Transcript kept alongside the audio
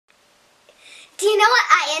Do you know what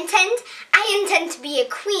I intend? I intend to be a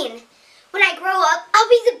queen. When I grow up, I'll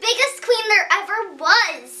be the biggest queen there ever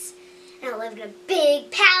was. And I'll live in a big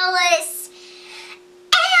palace.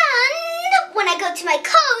 And when I go to my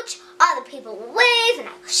coach, all the people will wave and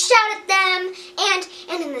I will shout at them.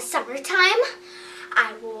 And in the summertime,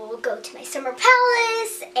 I will go to my summer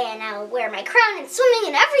palace and I'll wear my crown and swimming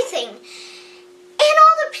and everything. And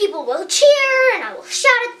all the people will cheer and I will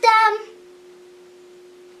shout at them.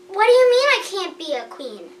 What do you mean I can't be a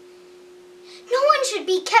queen? No one should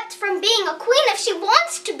be kept from being a queen if she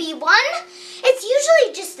wants to be one. It's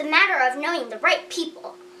usually just a matter of knowing the right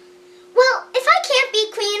people. Well, if I can't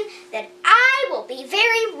be queen, then I will be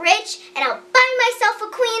very rich and I'll buy myself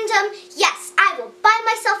a queendom. Yes, I will buy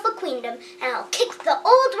myself a queendom and I'll kick the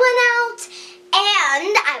old one out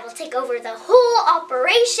and I will take over the whole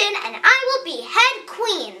operation and I will be head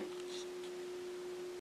queen.